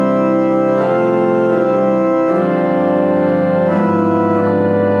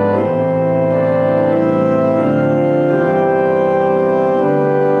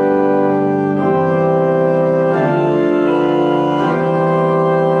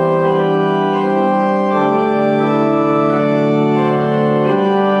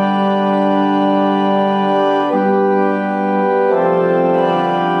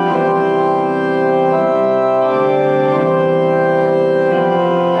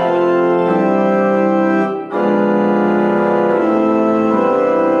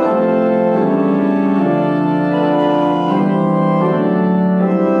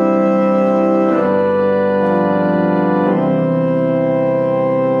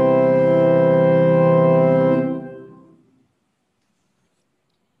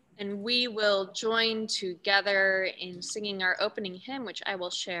we will join together in singing our opening hymn, which I will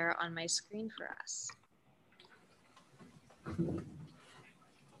share on my screen for us.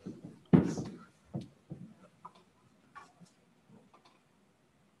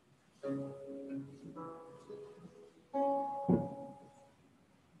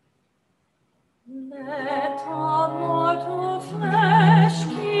 Let all mortal flesh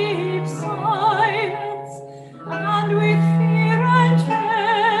keep silence, and with fear and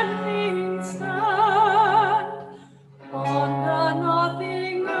trembling stand. Ponder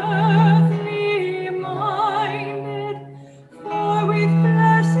nothing earthly minded, for with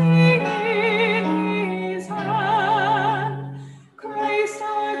blessing in his hand, Christ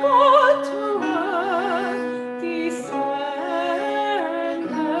our God to earth descended.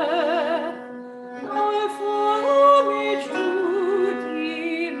 Our full homage to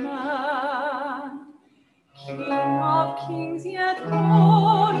demand. King of kings, yet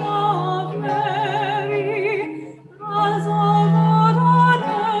born of Mary, as all God on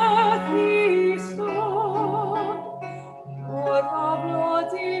earth he stood. Lord of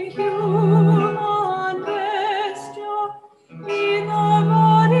lords in human vesture, in the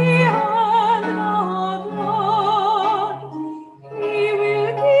body and the blood, he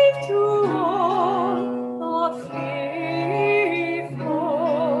will give to all the faithful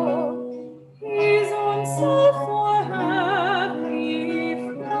his own self for happy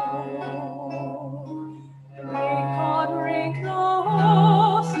flow. Break on break the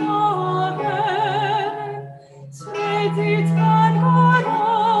host of heaven, spreads its banner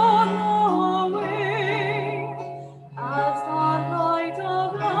on the wing, as the light of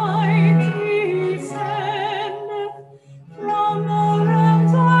light descendeth from the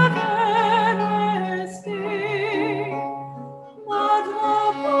realms of everlasting, that the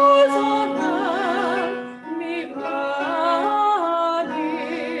powers of man may vanish,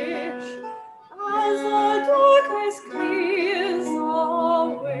 as the darkness clears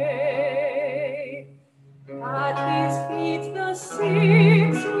away. At his feet the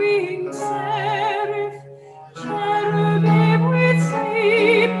six-winged seraph, cherubim with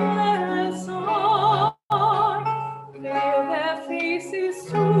sleepless eye, veil their faces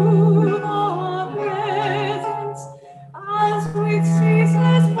to the presence, as with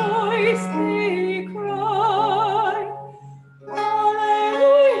ceaseless voice they cry,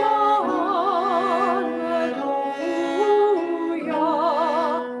 Alleluia, Alleluia,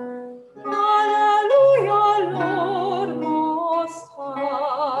 Alleluia, Lord Most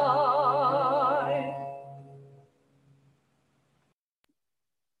High.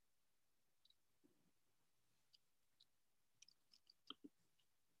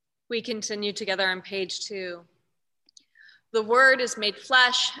 We continue together on page 2. The Word is made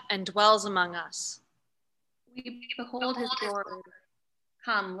flesh and dwells among us. We behold his glory.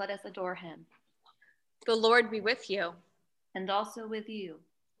 Come, let us adore him. The Lord be with you. And also with you.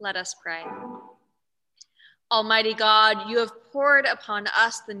 Let us pray. Almighty God, you have poured upon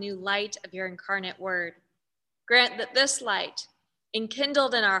us the new light of your incarnate Word. Grant that this light,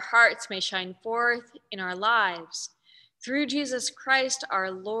 enkindled in our hearts, may shine forth in our lives, through Jesus Christ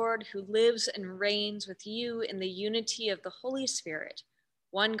our Lord, who lives and reigns with you in the unity of the Holy Spirit,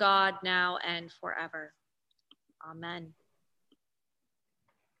 one God, now and forever. Amen.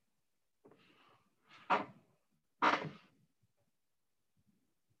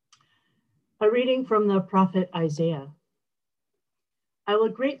 A reading from the prophet Isaiah. I will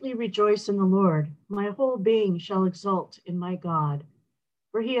greatly rejoice in the Lord. My whole being shall exult in my God,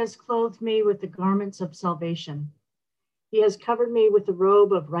 for he has clothed me with the garments of salvation. He has covered me with the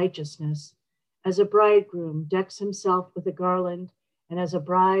robe of righteousness, as a bridegroom decks himself with a garland, and as a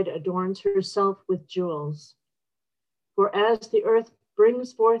bride adorns herself with jewels. For as the earth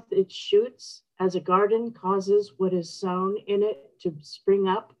brings forth its shoots, as a garden causes what is sown in it to spring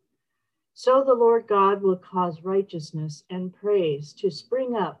up, so the Lord God will cause righteousness and praise to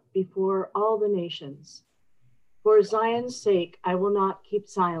spring up before all the nations. For Zion's sake, I will not keep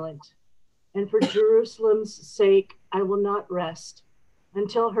silent, and for Jerusalem's sake, I will not rest,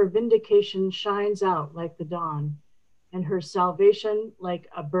 until her vindication shines out like the dawn, and her salvation like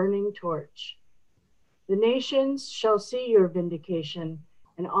a burning torch. The nations shall see your vindication,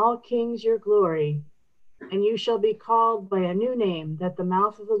 and all kings your glory, and you shall be called by a new name that the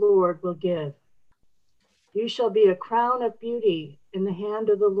mouth of the Lord will give. You shall be a crown of beauty in the hand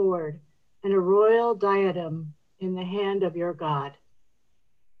of the Lord, and a royal diadem in the hand of your God.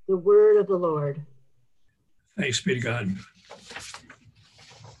 The word of the Lord. Thanks be to God.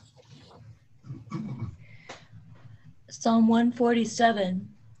 Psalm 147.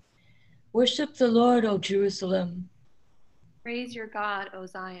 Worship the Lord, O Jerusalem. Praise your God, O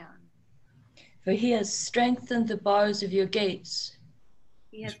Zion. For he has strengthened the bars of your gates.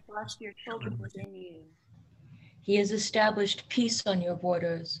 He has blessed your children within you. He has established peace on your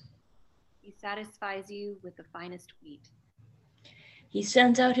borders. He satisfies you with the finest wheat, He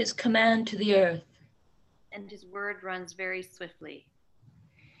sends out his command to the earth. and his word runs very swiftly.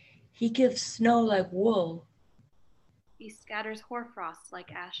 He gives snow like wool. He scatters hoarfrost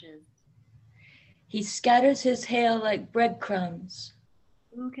like ashes. He scatters his hail like breadcrumbs.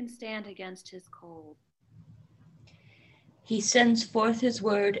 Who can stand against his cold? He sends forth his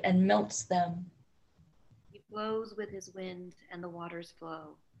word and melts them. He blows with his wind, and the waters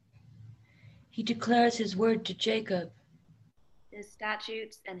flow. He declares his word to Jacob. His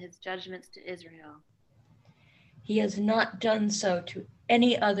statutes and his judgments to Israel. He has not done so to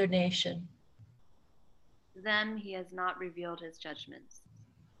any other nation. To them he has not revealed his judgments.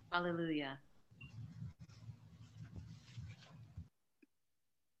 Hallelujah.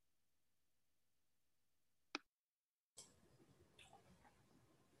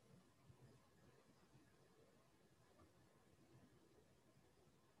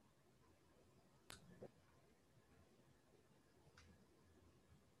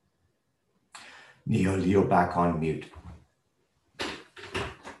 Neil, you're back on mute.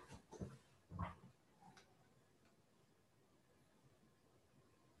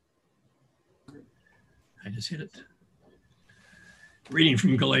 I just hit it. Reading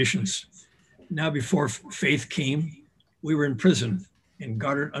from Galatians. Now before faith came, we were in prison and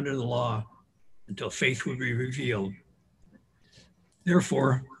guarded under the law until faith would be revealed.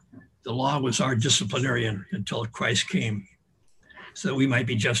 Therefore, the law was our disciplinarian until Christ came, so that we might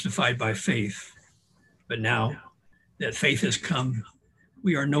be justified by faith. But now that faith has come,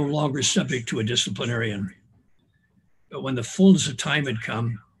 we are no longer subject to a disciplinarian. But when the fullness of time had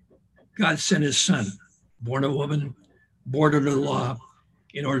come, God sent his son, born of a woman, born under the law,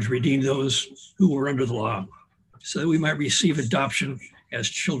 in order to redeem those who were under the law, so that we might receive adoption as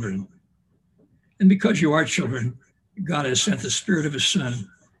children. And because you are children, God has sent the Spirit of his Son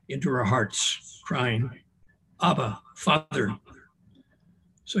into our hearts, crying, Abba, Father.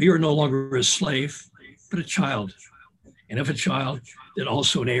 So you are no longer a slave, but a child. And if a child, then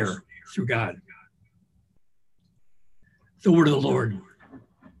also an heir through God. The word of the Lord.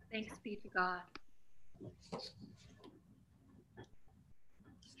 Thanks be to God.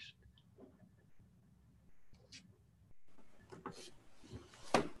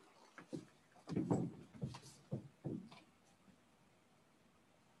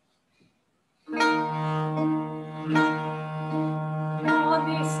 On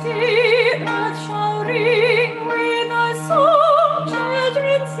this day earth shall ring with a song,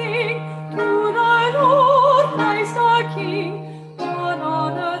 children sing to thy Lord Christ our King, born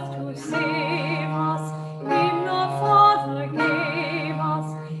on earth to save us, him the Father gave us.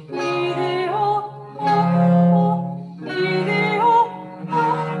 Ideo, oh, ideo,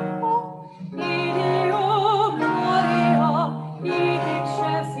 oh, ideo, gloria, in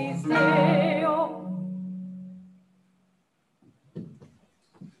excelsis Deo.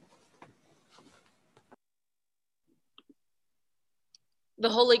 The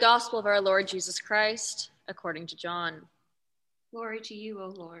Holy Gospel of our Lord Jesus Christ, according to John. Glory to you, O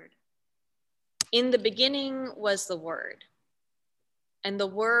Lord. In the beginning was the Word, and the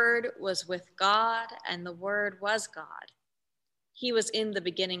Word was with God, and the Word was God. He was in the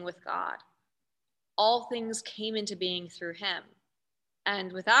beginning with God. All things came into being through him,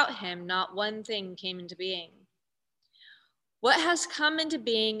 and without him not one thing came into being. What has come into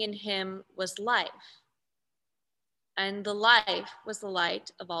being in him was life, and the life was the light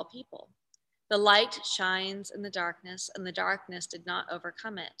of all people. The light shines in the darkness, and the darkness did not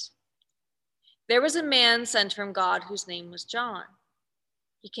overcome it. There was a man sent from God whose name was John.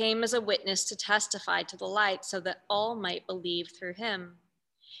 He came as a witness to testify to the light, so that all might believe through him.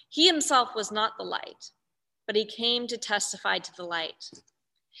 He himself was not the light, but he came to testify to the light.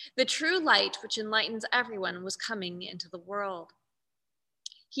 The true light, which enlightens everyone, was coming into the world.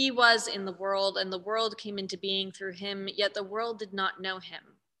 He was in the world, and the world came into being through him, yet the world did not know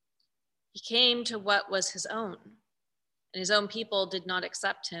him. He came to what was his own, and his own people did not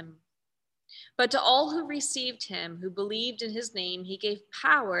accept him. But to all who received him, who believed in his name, he gave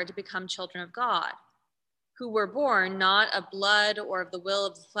power to become children of God, who were born not of blood or of the will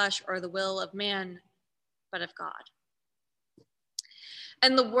of the flesh or the will of man, but of God.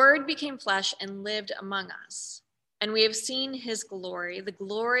 And the Word became flesh and lived among us. And we have seen his glory, the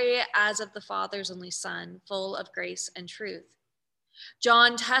glory as of the Father's only Son, full of grace and truth.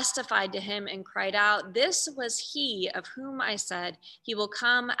 John testified to him and cried out, "This was he of whom I said, he will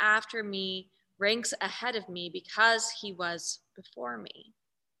come after me, ranks ahead of me, because he was before me."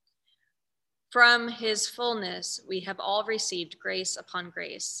 From his fullness, we have all received grace upon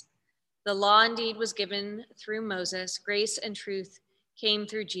grace. The law indeed was given through Moses. Grace and truth came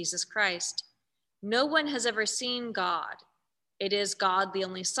through Jesus Christ. No one has ever seen God. It is God, the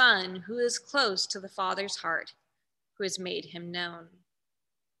only Son, who is close to the Father's heart, who has made him known.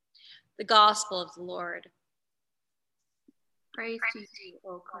 The Gospel of the Lord. Praise to you,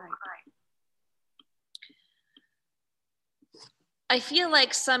 O Christ. I feel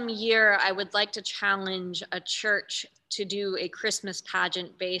like some year I would like to challenge a church to do a Christmas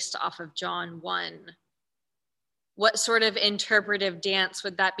pageant based off of John 1. What sort of interpretive dance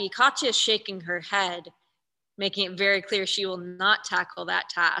would that be? Katya is shaking her head, making it very clear she will not tackle that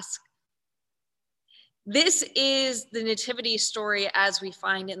task. This is the nativity story as we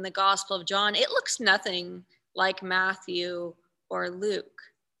find in the Gospel of John. It looks nothing like Matthew or Luke.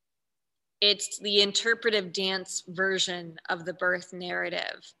 It's the interpretive dance version of the birth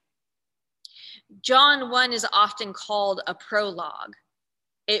narrative. John 1 is often called a prologue.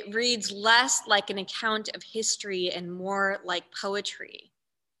 It reads less like an account of history and more like poetry.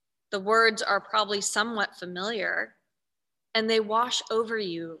 The words are probably somewhat familiar, and they wash over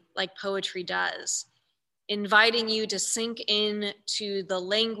you like poetry does, inviting you to sink into the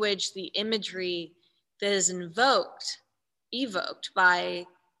language, the imagery that is evoked by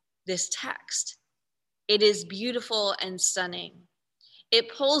this text. It is beautiful and stunning. It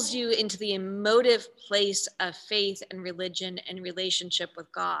pulls you into the emotive place of faith and religion and relationship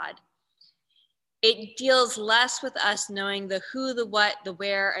with God. It deals less with us knowing the who, the what, the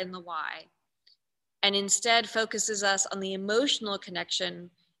where, and the why, and instead focuses us on the emotional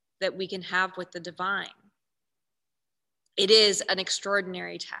connection that we can have with the divine. It is an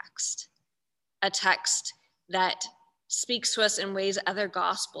extraordinary text, a text that speaks to us in ways other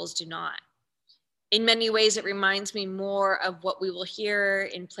gospels do not. In many ways, it reminds me more of what we will hear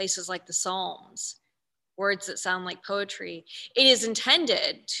in places like the Psalms, words that sound like poetry. It is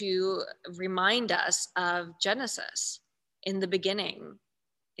intended to remind us of Genesis, in the beginning,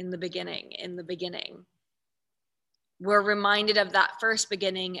 in the beginning, in the beginning. We're reminded of that first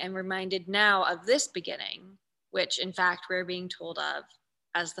beginning and reminded now of this beginning, which in fact we're being told of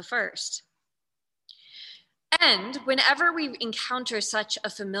as the first. And whenever we encounter such a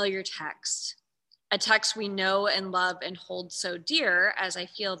familiar text, a text we know and love and hold so dear, as I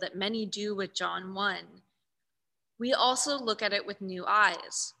feel that many do with John 1, we also look at it with new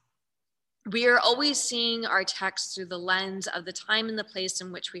eyes. We are always seeing our text through the lens of the time and the place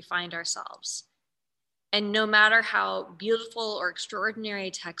in which we find ourselves. And no matter how beautiful or extraordinary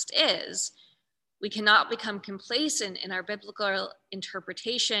a text is, we cannot become complacent in our biblical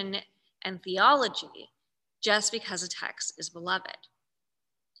interpretation and theology just because a text is beloved.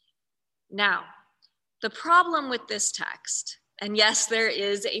 Now, the problem with this text, and yes, there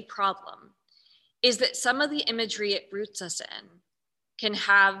is a problem, is that some of the imagery it roots us in can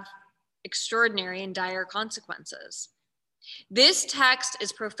have extraordinary and dire consequences. This text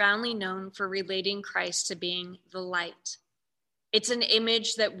is profoundly known for relating Christ to being the light. It's an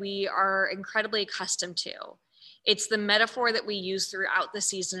image that we are incredibly accustomed to. It's the metaphor that we use throughout the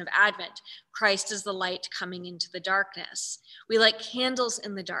season of Advent. Christ is the light coming into the darkness. We light candles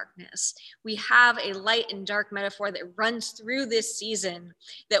in the darkness. We have a light and dark metaphor that runs through this season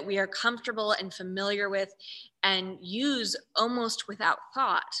that we are comfortable and familiar with and use almost without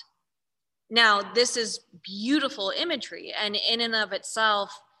thought. Now, this is beautiful imagery and in and of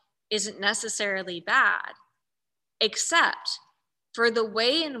itself isn't necessarily bad, except for the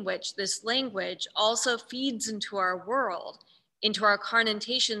way in which this language also feeds into our world, into our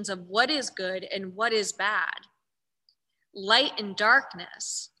connotations of what is good and what is bad. Light and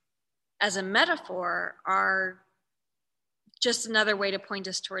darkness, as a metaphor, are just another way to point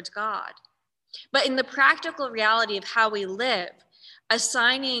us towards God. But in the practical reality of how we live,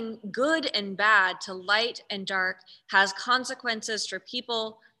 assigning good and bad to light and dark has consequences for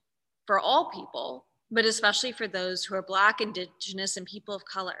people, for all people, but especially for those who are Black, Indigenous, and people of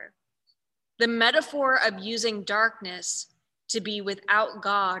color. The metaphor of using darkness to be without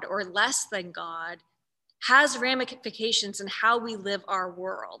God or less than God has ramifications in how we live our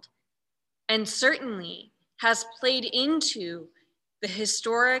world, and certainly has played into the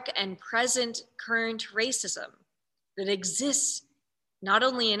historic and present current racism that exists not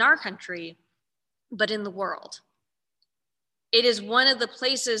only in our country, but in the world. It is one of the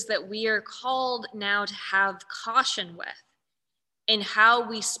places that we are called now to have caution with in how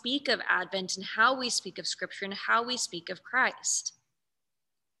we speak of Advent and how we speak of Scripture and how we speak of Christ.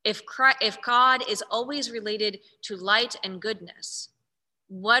 If God is always related to light and goodness,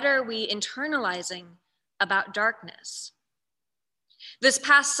 what are we internalizing about darkness? This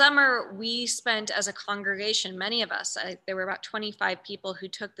past summer, we spent as a congregation, many of us, there were about 25 people who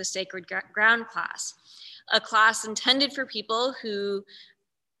took the Sacred Ground class, a class intended for people who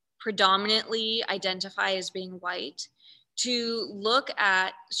predominantly identify as being white, to look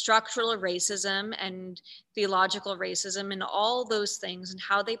at structural racism and theological racism and all those things and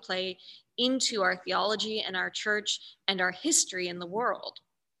how they play into our theology and our church and our history in the world.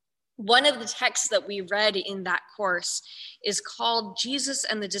 One of the texts that we read in that course is called Jesus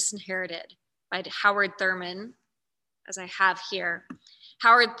and the Disinherited by Howard Thurman, as I have here.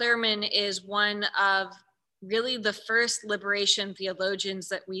 Howard Thurman is one of really the first liberation theologians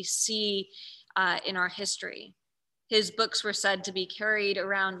that we see in our history. His books were said to be carried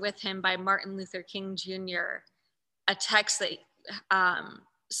around with him by Martin Luther King Jr., a text that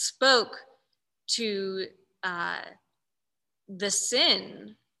spoke to the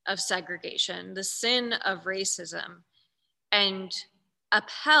sin of segregation, the sin of racism, and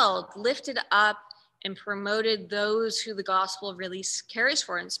upheld, lifted up, and promoted those who the gospel really cares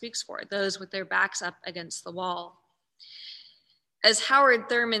for and speaks for, those with their backs up against the wall. As Howard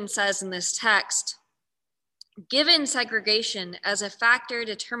Thurman says in this text, given segregation as a factor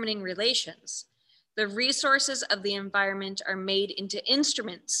determining relations, the resources of the environment are made into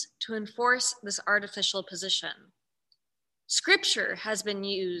instruments to enforce this artificial position. Scripture has been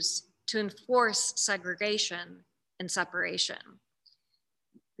used to enforce segregation and separation.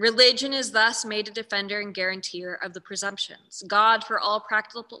 Religion is thus made a defender and guarantor of the presumptions. God, for all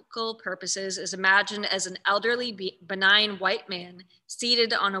practical purposes, is imagined as an elderly, benign white man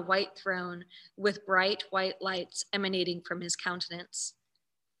seated on a white throne with bright white lights emanating from his countenance.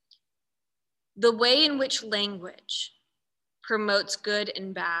 The way in which language promotes good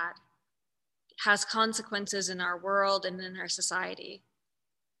and bad has consequences in our world and in our society.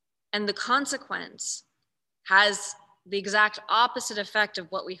 And the consequence has the exact opposite effect of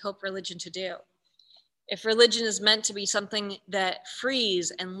what we hope religion to do. If religion is meant to be something that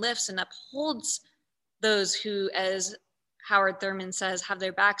frees and lifts and upholds those who, as Howard Thurman says, have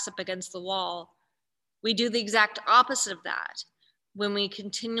their backs up against the wall, we do the exact opposite of that when we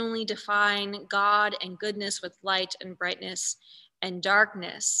continually define God and goodness with light and brightness and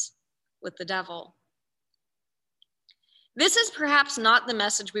darkness with the devil. This is perhaps not the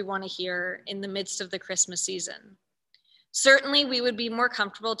message we want to hear in the midst of the Christmas season. Certainly, we would be more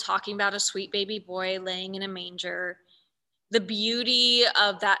comfortable talking about a sweet baby boy laying in a manger, the beauty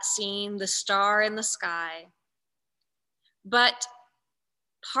of that scene, the star in the sky. But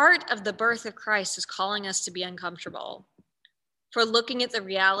part of the birth of Christ is calling us to be uncomfortable. For looking at the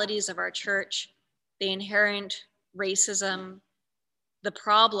realities of our church, the inherent racism, the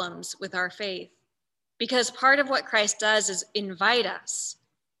problems with our faith. Because part of what Christ does is invite us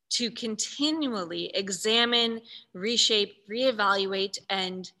to continually examine, reshape, reevaluate,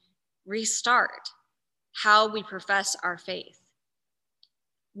 and restart how we profess our faith.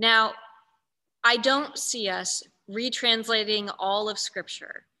 Now, I don't see us retranslating all of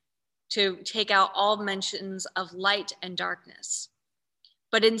Scripture to take out all mentions of light and darkness,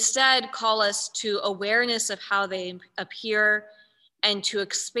 but instead call us to awareness of how they appear and to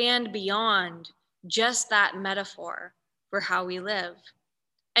expand beyond just that metaphor for how we live,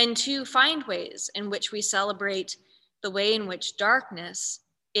 and to find ways in which we celebrate the way in which darkness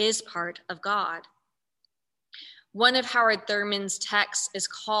is part of God. One of Howard Thurman's texts is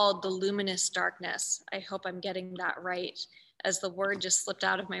called The Luminous Darkness. I hope I'm getting that right, as the word just slipped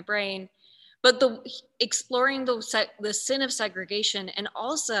out of my brain. But exploring the sin of segregation, and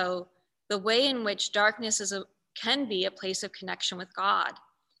also the way in which darkness can be a place of connection with God.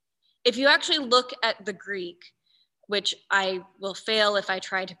 If you actually look at the Greek, which I will fail if I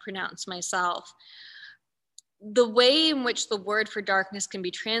try to pronounce myself, the way in which the word for darkness can be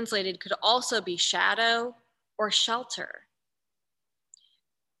translated could also be shadow or shelter.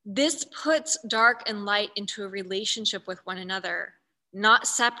 This puts dark and light into a relationship with one another, not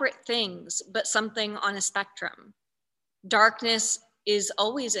separate things, but something on a spectrum. Darkness is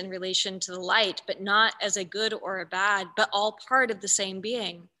always in relation to the light, but not as a good or a bad, but all part of the same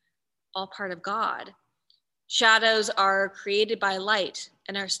being, all part of God. Shadows are created by light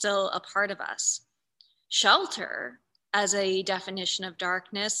and are still a part of us. Shelter, as a definition of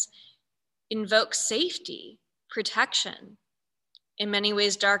darkness, invokes safety, protection. In many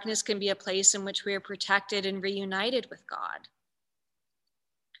ways, darkness can be a place in which we are protected and reunited with God.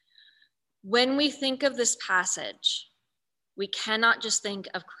 When we think of this passage, we cannot just think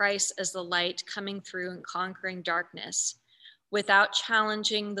of Christ as the light coming through and conquering darkness without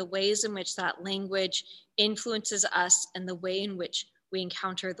challenging the ways in which that language influences us and the way in which we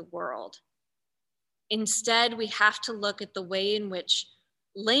encounter the world. Instead, we have to look at the way in which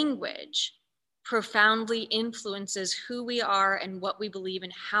language profoundly influences who we are and what we believe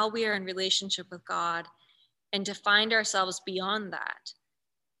and how we are in relationship with God, and to find ourselves beyond that.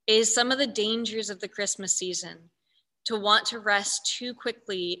 It is some of the dangers of the Christmas season to want to rest too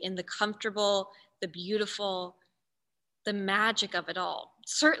quickly in the comfortable, the beautiful, the magic of it all.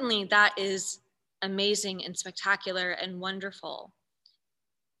 Certainly that is amazing and spectacular and wonderful.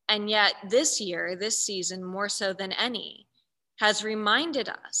 And yet this year, this season, more so than any, has reminded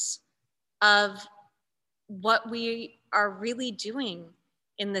us of what we are really doing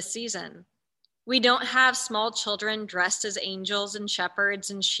in this season. We don't have small children dressed as angels and shepherds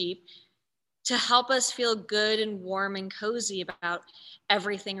and sheep to help us feel good and warm and cozy about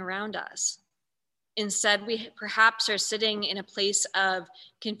everything around us. Instead, we perhaps are sitting in a place of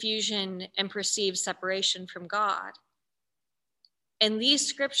confusion and perceived separation from God. And these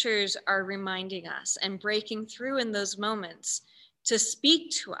scriptures are reminding us and breaking through in those moments to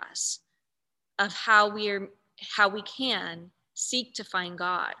speak to us of how we can seek to find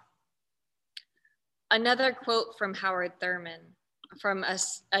God. Another quote from Howard Thurman from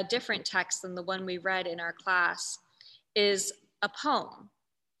a different text than the one we read in our class is a poem.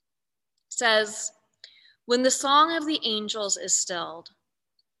 It says, "When the song of the angels is stilled,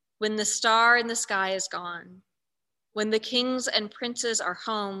 when the star in the sky is gone, when the kings and princes are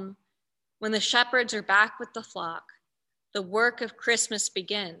home, when the shepherds are back with the flock, the work of Christmas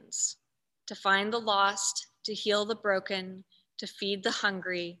begins, to find the lost, to heal the broken, to feed the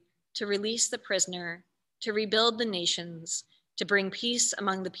hungry, to release the prisoner, to rebuild the nations, to bring peace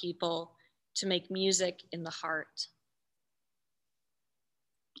among the people, to make music in the heart."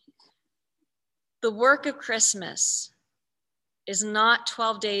 The work of Christmas is not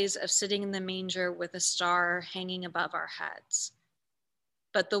 12 days of sitting in the manger with a star hanging above our heads.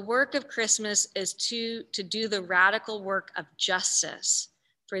 But the work of Christmas is to do the radical work of justice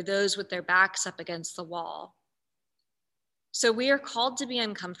for those with their backs up against the wall. So we are called to be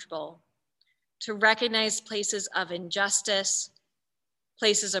uncomfortable, to recognize places of injustice,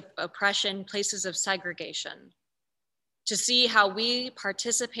 places of oppression, places of segregation, to see how we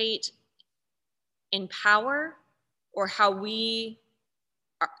participate in power or how we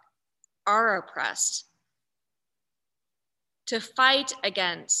are oppressed, to fight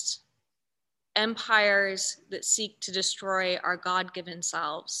against empires that seek to destroy our God-given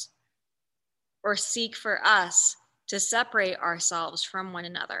selves, or seek for us to separate ourselves from one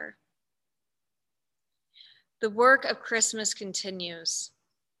another. The work of Christmas continues.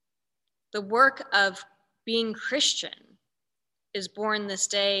 The work of being Christian is born this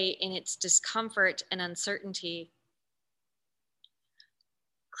day in its discomfort and uncertainty.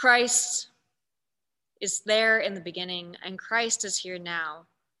 Christ is there in the beginning, and Christ is here now.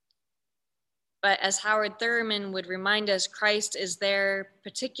 But as Howard Thurman would remind us, Christ is there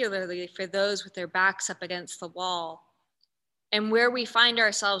particularly for those with their backs up against the wall. And where we find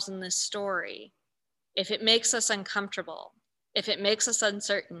ourselves in this story, if it makes us uncomfortable, if it makes us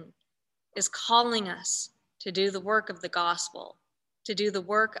uncertain, is calling us to do the work of the gospel, to do the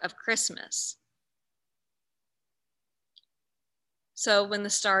work of Christmas. So when the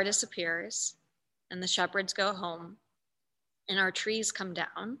star disappears and the shepherds go home and our trees come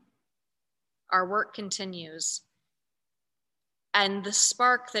down, our work continues. And the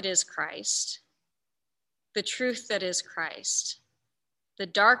spark that is Christ, the truth that is Christ, the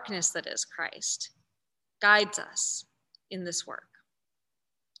darkness that is Christ, guides us in this work.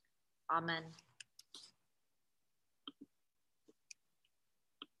 Amen.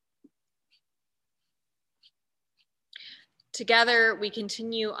 Together, we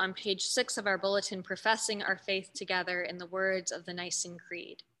continue on page 6 of our bulletin, professing our faith together in the words of the Nicene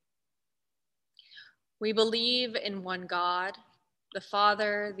Creed. We believe in one God, the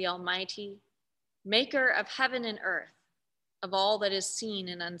Father, the Almighty, maker of heaven and earth, of all that is seen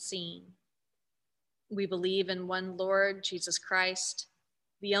and unseen. We believe in one Lord, Jesus Christ,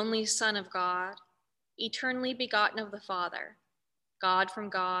 the only Son of God, eternally begotten of the Father, God from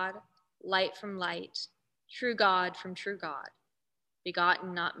God, light from light, true God from true God,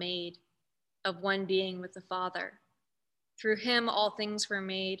 begotten, not made, of one being with the Father. Through him all things were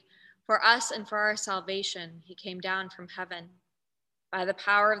made. For us and for our salvation, he came down from heaven. By the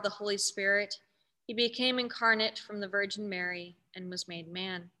power of the Holy Spirit, he became incarnate from the Virgin Mary and was made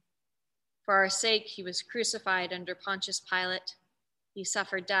man. For our sake, he was crucified under Pontius Pilate. He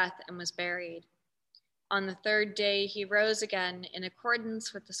suffered death and was buried. On the third day, he rose again in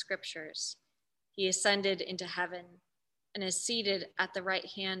accordance with the scriptures. He ascended into heaven and is seated at the right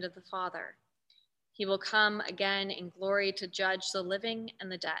hand of the Father. He will come again in glory to judge the living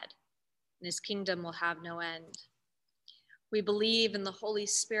and the dead, and his kingdom will have no end. We believe in the Holy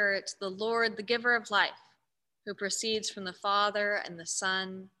Spirit, the Lord, the giver of life, who proceeds from the Father and the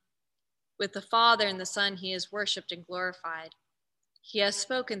Son. With the Father and the Son, he is worshiped and glorified. He has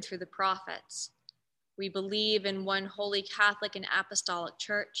spoken through the prophets. We believe in one holy Catholic and Apostolic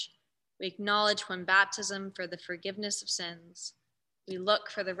Church. We acknowledge one baptism for the forgiveness of sins. We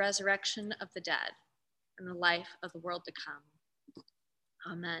look for the resurrection of the dead and the life of the world to come.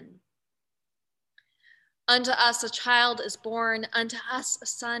 Amen. Unto us a child is born, unto us a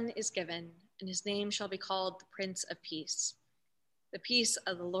son is given, and his name shall be called the Prince of Peace. The peace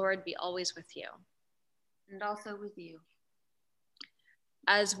of the Lord be always with you. And also with you.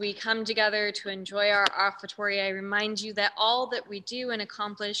 As we come together to enjoy our offertory, I remind you that all that we do and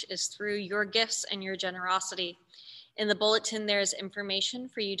accomplish is through your gifts and your generosity. In the bulletin, there's information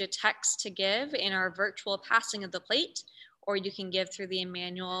for you to text to give in our virtual passing of the plate, or you can give through the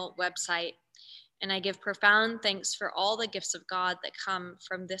Emmanuel website. And I give profound thanks for all the gifts of God that come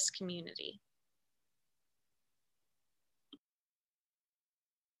from this community.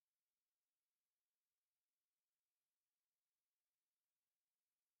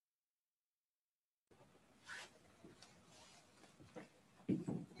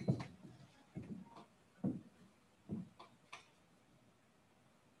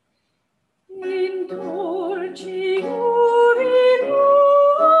 In dolce jubilo,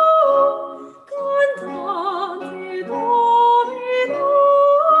 cantate Domino,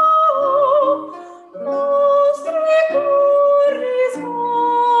 nostre curis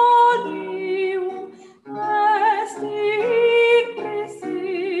monium, vesti in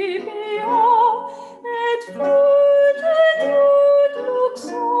principio, et fulgent lux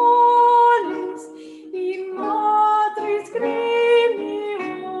solis, in matris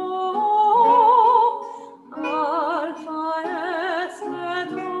Grimio, Alpha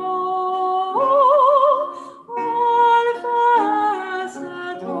et O, Alpha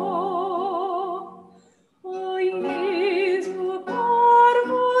et O. O Iesu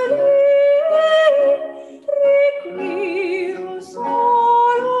parvoli, requiru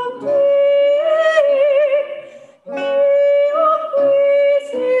solum Dei, eo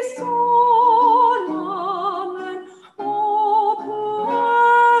quisi sonamen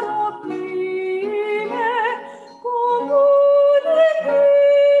opuer optime, comune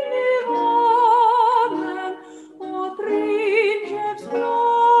veneramen, o princeps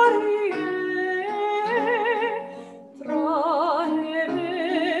gloriae,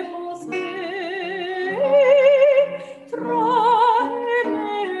 trahemus Dei,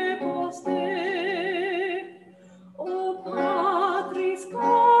 O Patris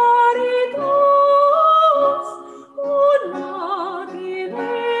caritas, una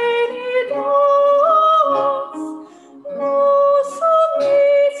divinitas, nos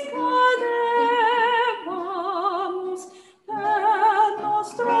omnis cadebamus per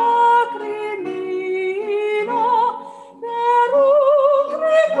nostra crimina, verum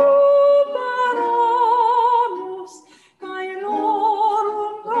recuperamus,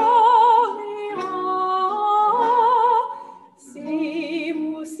 caelorum gloria,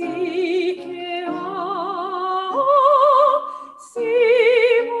 simus Ikea,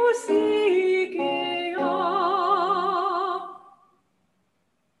 simus Ikea.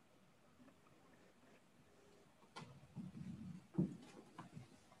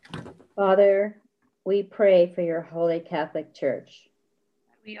 Father, we pray for your Holy Catholic Church.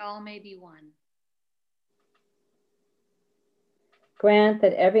 That we all may be one. Grant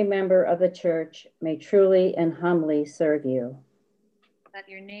that every member of the church may truly and humbly serve you. That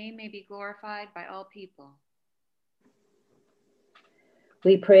your name may be glorified by all people.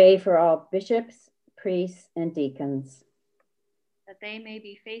 We pray for all bishops, priests, and deacons. That they may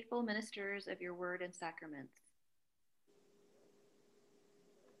be faithful ministers of your word and sacraments.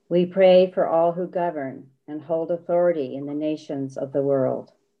 We pray for all who govern and hold authority in the nations of the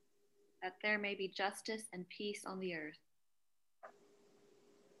world. That there may be justice and peace on the earth.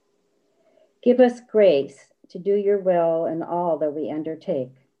 Give us grace to do your will in all that we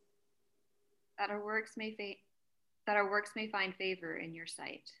undertake. That our works may find favor in your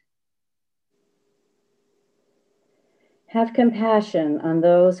sight. Have compassion on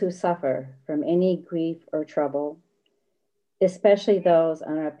those who suffer from any grief or trouble, especially those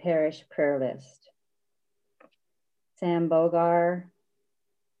on our parish prayer list. Sam Bogar,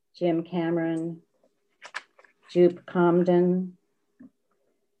 Jim Cameron, Jupe Comden,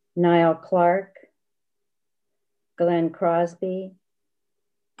 Niall Clark, Glenn Crosby,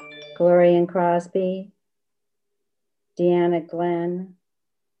 Glorian Crosby, Deanna Glenn,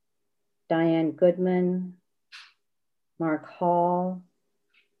 Diane Goodman, Mark Hall,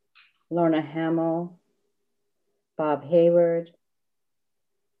 Lorna Hamill, Bob Hayward,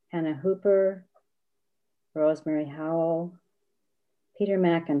 Hannah Hooper, Rosemary Howell, Peter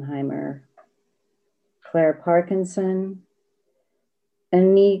Mackenheimer, Claire Parkinson,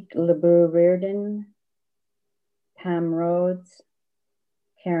 Anique LeBrew-Reardon, Pam Rhodes,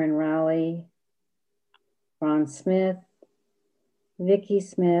 Karen Rowley, Ron Smith, Vicki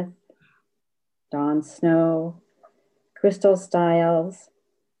Smith, Dawn Snow, Crystal Stiles,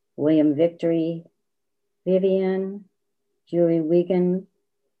 William Victory, Vivian, Julie Wiegand,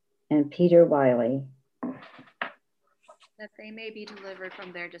 and Peter Wiley. That they may be delivered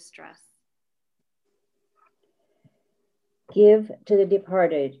from their distress. Give to the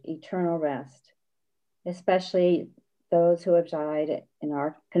departed eternal rest, especially those who have died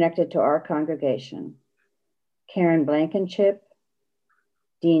connected to our congregation. Karen Blankenship,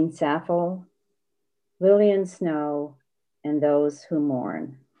 Dean Saffel, Lillian Snow, and those who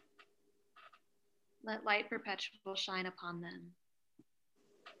mourn. Let light perpetual shine upon them.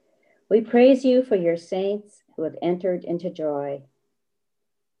 We praise you for your saints who have entered into joy.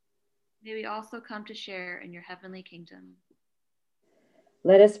 May we also come to share in your heavenly kingdom.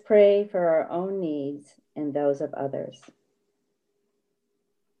 Let us pray for our own needs and those of others.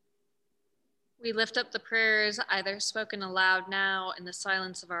 We lift up the prayers either spoken aloud now in the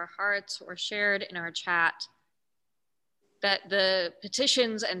silence of our hearts or shared in our chat, that the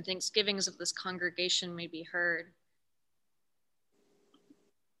petitions and thanksgivings of this congregation may be heard.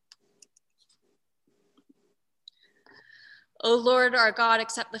 O Lord, our God,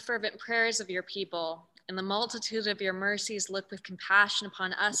 accept the fervent prayers of your people. In the multitude of your mercies, look with compassion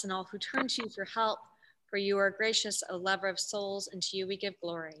upon us and all who turn to you for help. For you are gracious, O lover of souls, and to you we give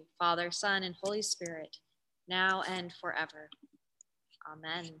glory, Father, Son, and Holy Spirit, now and forever.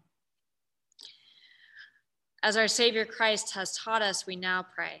 Amen. As our Savior Christ has taught us, we now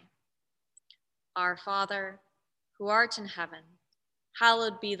pray. Our Father, who art in heaven,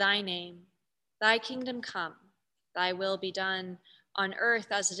 hallowed be thy name. Thy kingdom come, thy will be done on earth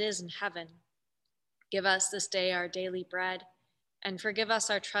as it is in heaven. Give us this day our daily bread, and forgive us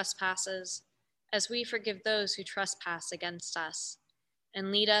our trespasses, as we forgive those who trespass against us.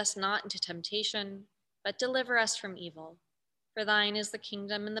 And lead us not into temptation, but deliver us from evil. For thine is the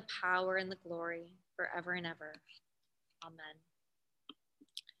kingdom and the power and the glory forever and ever. Amen.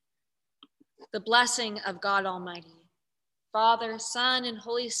 The blessing of God Almighty, Father, Son, and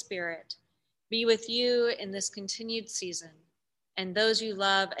Holy Spirit, be with you in this continued season, and those you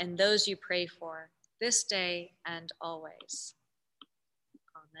love and those you pray for, this day and always.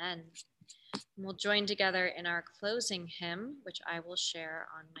 Amen. And we'll join together in our closing hymn, which I will share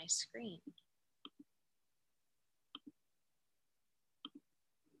on my screen.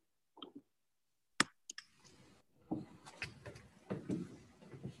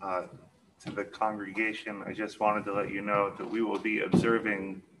 To the congregation, I just wanted to let you know that we will be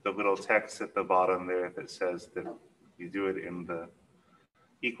observing the little text at the bottom there that says that you do it in the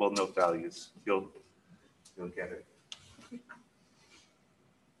equal note values. You'll get it.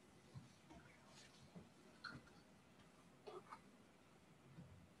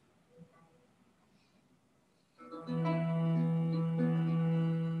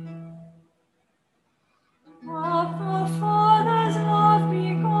 Of the Father's love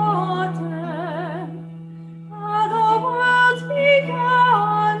begotten, ere the worlds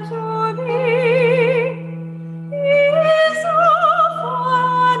began to be, He is Alpha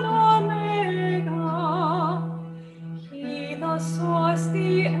and Omega, He the source,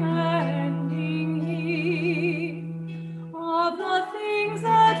 the ending, He of the things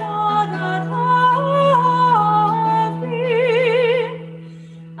that are that have been,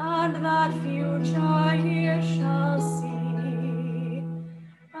 and that future years shall see,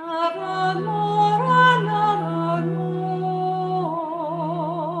 evermore and evermore.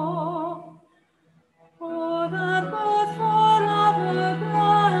 Oh, that both forever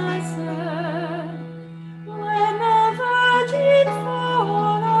blessed, when the Virgin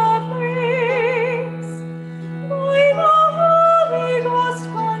full of grace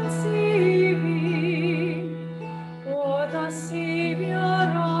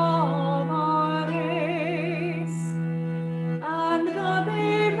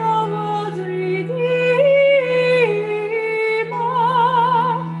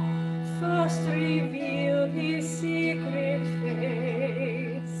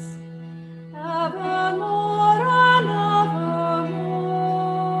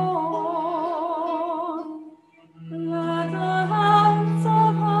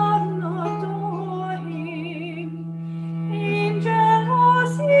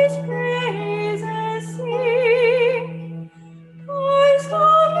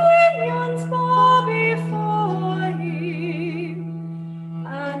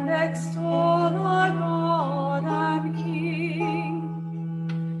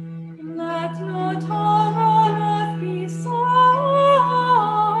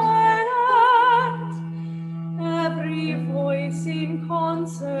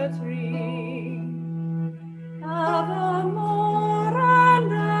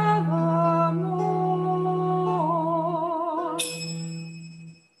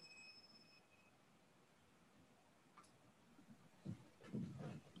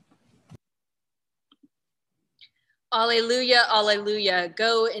Alleluia, alleluia.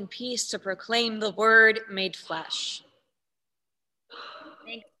 Go in peace to proclaim the word made flesh.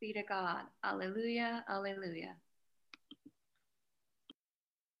 Thanks be to God. Alleluia, alleluia.